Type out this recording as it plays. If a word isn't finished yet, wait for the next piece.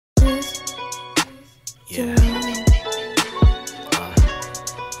Yeah.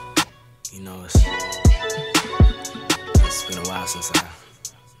 You know, it's been a while since I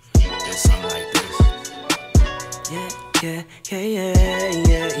did something like this. Yeah.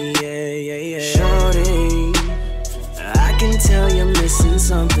 Shorty, I can tell you're missing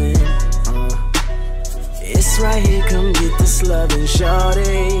something. It's right here, come get this loving,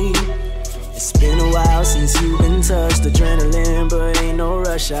 shorty. It's been a while since you've been touched, adrenaline, but ain't no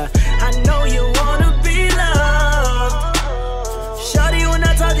rush. I know you wanna be loved. Shorty, when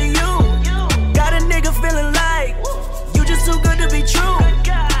I talk to you, got a nigga feeling like you just too good to be true.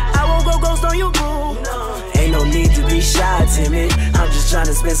 I won't go ghost on you, boo. Ain't no need to be shy, timid. I'm just trying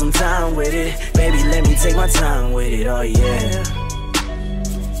to spend some time with it. Baby, let me take my time with it, oh yeah.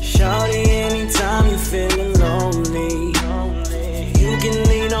 Shorty, anytime you feeling lonely, you can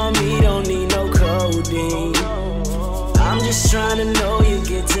lean on me, don't need no codeine. I'm just trying to know you,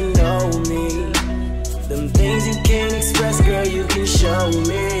 get to know me. Them things you can't express, girl, you can show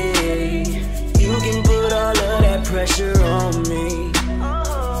me. You can put all of that pressure on me.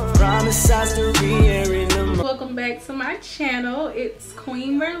 Promise I'll still be here in the morning. Welcome back to my channel. It's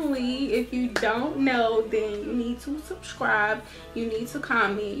queenvrly. If you don't know, then you need to subscribe, you need to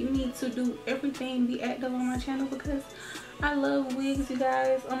comment, you need to do everything, be active on my channel, because I love wigs, you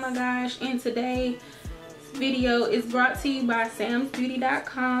guys. Oh my gosh. And today's video is brought to you by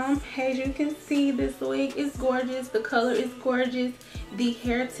samsbeauty.com. As you can see, this wig is gorgeous, the color is gorgeous, the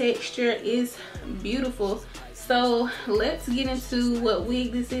hair texture is beautiful. So let's get into what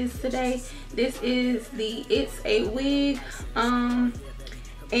wig this is today. This is the It's a Wig, and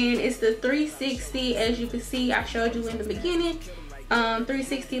it's the 360. As you can see, I showed you in the beginning,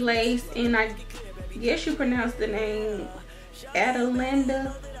 360 lace, and I guess you pronounce the name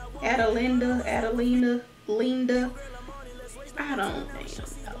Adelinda. I don't know.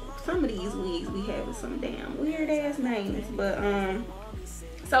 Some of these wigs be having some damn weird ass names, but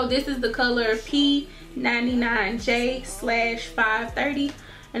so this is the color P99J/530,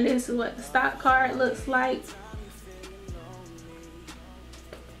 and this is what the stock card looks like.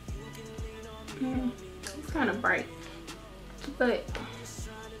 It's kind of bright, but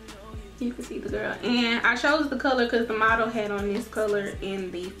you can see the girl. And I chose the color because the model had on this color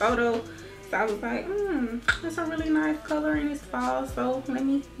in the photo, so I was like, that's a really nice color and it's fall, so let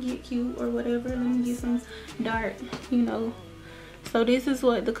me get cute or whatever, let me get some dark, you know. So this is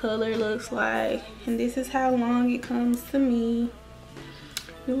what the color looks like, and this is how long it comes to me.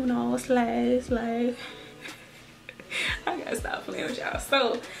 You know, slash, like I gotta stop playing with y'all.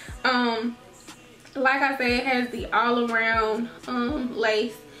 So like I said, it has the all around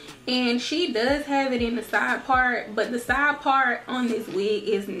lace, and she does have it in the side part, but the side part on this wig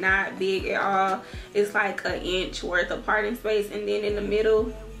is not big at all. It's like an inch worth of parting space, and then in the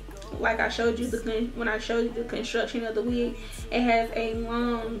middle, like I showed you when I showed you the construction of the wig, it has a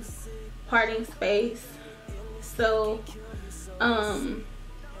long parting space. So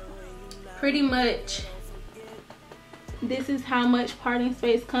pretty much this is how much parting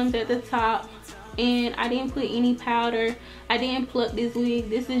space comes at the top. And I didn't put any powder, I didn't pluck this wig.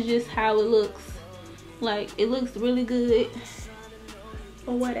 This is just how it looks. Like, it looks really good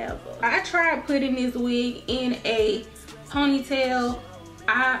or whatever. I tried putting this wig in a ponytail.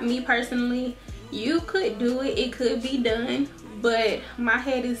 Me personally, you could do it, it could be done, but my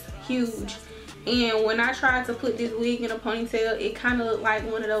head is huge, and when I tried to put this wig in a ponytail, it kind of looked like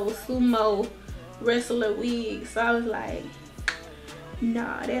one of those sumo wrestler wigs. So I was like,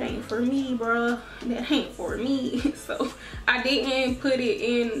 nah, that ain't for me, bruh, that ain't for me. So I didn't put it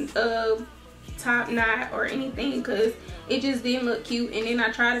in a top knot or anything because it just didn't look cute. And then I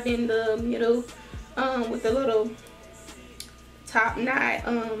tried it in the middle with a little top knot,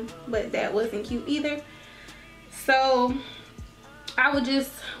 but that wasn't cute either. So I would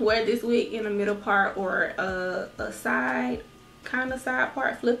just wear this wig in the middle part, or a side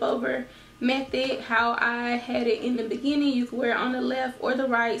part flip over method. How I had it in the beginning, you can wear it on the left or the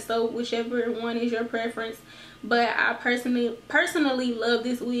right, so whichever one is your preference. But I personally love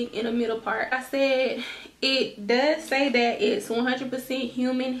this wig in the middle part. I said it does say that it's 100%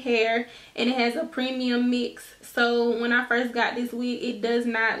 human hair and it has a premium mix. So when I first got this wig, it does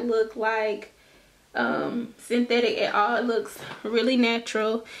not look like synthetic at all. It looks really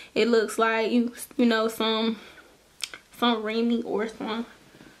natural. It looks like you know, some Remy or some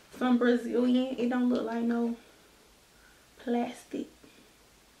Brazilian. It don't look like no plastic.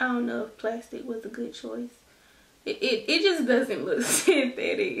 I don't know if plastic was a good choice. It just doesn't look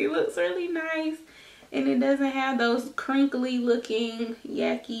synthetic. It looks really nice, and it doesn't have those crinkly looking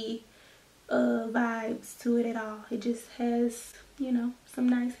yucky vibes to it at all. It just has, you know, some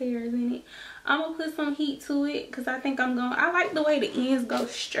nice hairs in it. I'm gonna put some heat to it because I think I like the way the ends go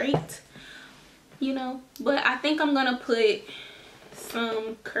straight, you know, but I think I'm gonna put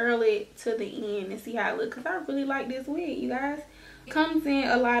some curl it to the end and see how it looks, because I really like this wig, you guys. It comes in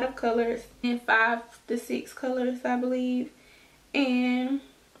a lot of colors, in 5 to 6 colors, I believe, and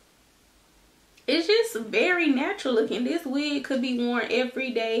it's just very natural looking. This wig could be worn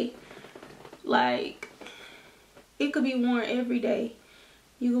every day. Like, it could be worn every day.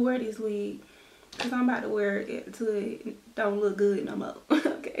 You can wear this wig, because I'm about to wear it until it don't look good no more.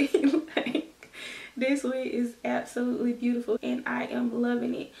 Okay. Like, this wig is absolutely beautiful and I am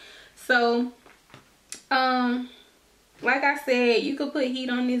loving it. So like I said, you could put heat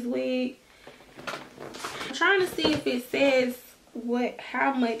on this wig. I'm trying to see if it says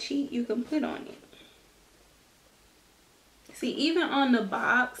how much heat you can put on it. See, even on the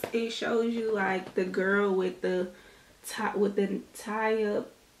box it shows you like the girl with the tie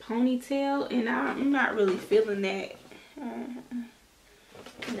up ponytail, and I'm not really feeling that.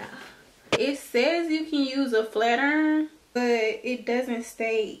 Nah. It says you can use a flat iron, but it doesn't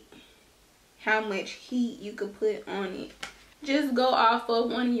state how much heat you could put on it. Just go off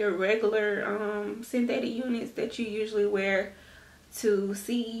of one of your regular synthetic units that you usually wear to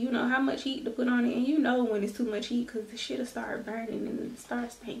see, you know, how much heat to put on it, and you know when it's too much heat, because the shit'll start burning and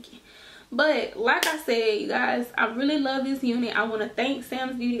start stinking. But like I said, you guys, I really love this unit. I want to thank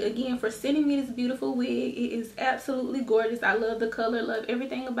Sam's Beauty again for sending me this beautiful wig. It is absolutely gorgeous. I love the color, love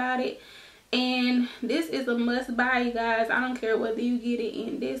everything about it, and this is a must buy, you guys. I don't care whether you get it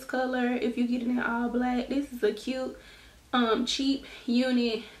in this color, if you get it in all black. This is a cute cheap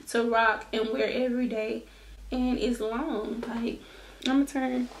unit to rock and wear every day, and it's long. Like, I'm gonna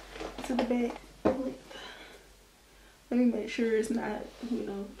turn to the back. Let me make sure it's not, you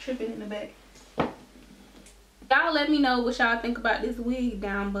know, tripping in the back. Y'all let me know what y'all think about this wig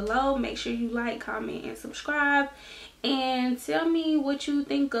down below. Make sure you like, comment, and subscribe. And tell me what you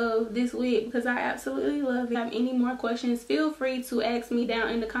think of this wig, because I absolutely love it. If you have any more questions, feel free to ask me down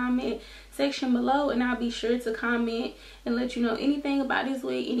in the comment section below, and I'll be sure to comment and let you know anything about this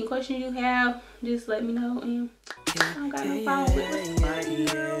wig. Any questions you have, just let me know. And I don't got no problem with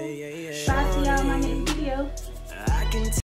it. So I'll see y'all in my next video.